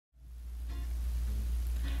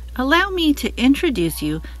Allow me to introduce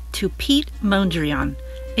you to Pete Mondrian,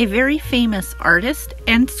 a very famous artist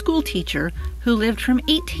and school teacher who lived from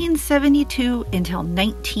 1872 until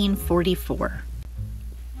 1944.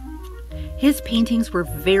 His paintings were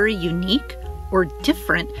very unique or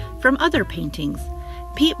different from other paintings.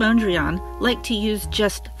 Pete Mondrian liked to use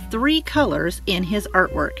just 3 colors in his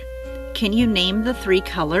artwork. Can you name the 3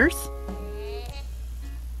 colors?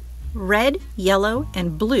 Red, yellow,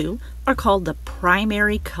 and blue are called the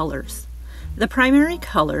primary colors. The primary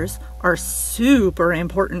colors are super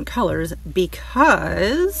important colors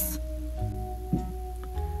because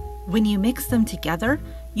when you mix them together,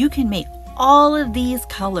 you can make all of these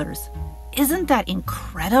colors. Isn't that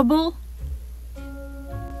incredible?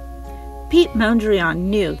 Pete Mondrian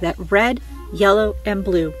knew that red, yellow, and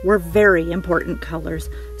blue were very important colors,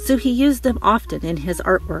 so he used them often in his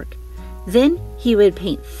artwork. Then he would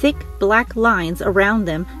paint thick black lines around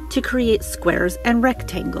them to create squares and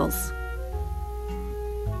rectangles.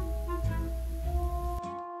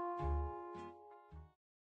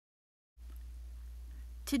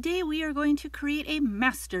 Today we are going to create a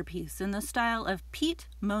masterpiece in the style of Pete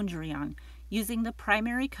Mondrian using the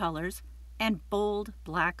primary colors and bold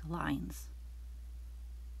black lines.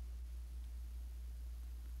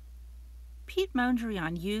 Pete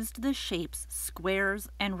Mondrian used the shapes squares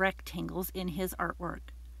and rectangles in his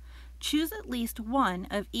artwork. Choose at least one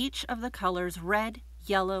of each of the colors red,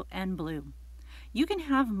 yellow, and blue. You can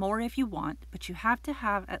have more if you want, but you have to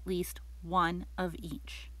have at least one of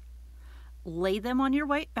each. Lay them on your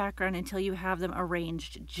white background until you have them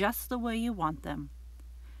arranged just the way you want them.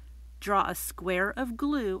 Draw a square of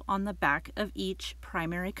glue on the back of each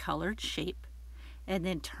primary colored shape, and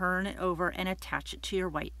then turn it over and attach it to your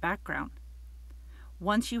white background.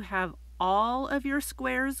 Once you have all of your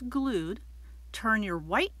squares glued, turn your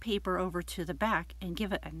white paper over to the back and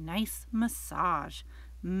give it a nice massage.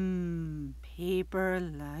 Paper-likey.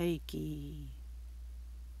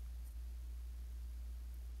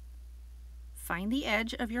 Find the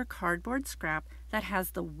edge of your cardboard scrap that has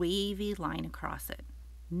the wavy line across it,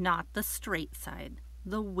 not the straight side,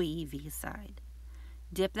 the wavy side.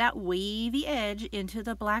 Dip that wavy edge into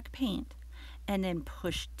the black paint, and then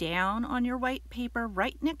push down on your white paper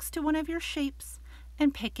right next to one of your shapes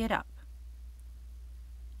and pick it up.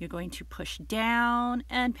 You're going to push down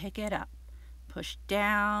and pick it up. Push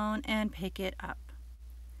down and pick it up.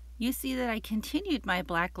 You see that I continued my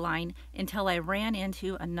black line until I ran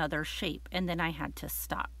into another shape and then I had to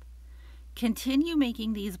stop. Continue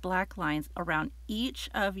making these black lines around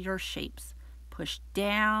each of your shapes. Push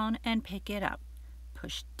down and pick it up.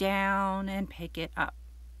 Push down and pick it up.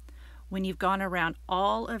 When you've gone around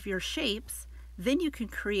all of your shapes, then you can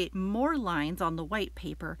create more lines on the white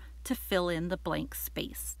paper to fill in the blank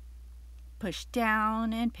space. Push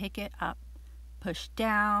down and pick it up. Push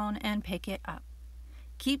down and pick it up.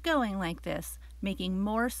 Keep going like this, making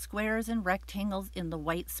more squares and rectangles in the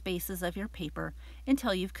white spaces of your paper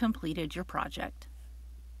until you've completed your project.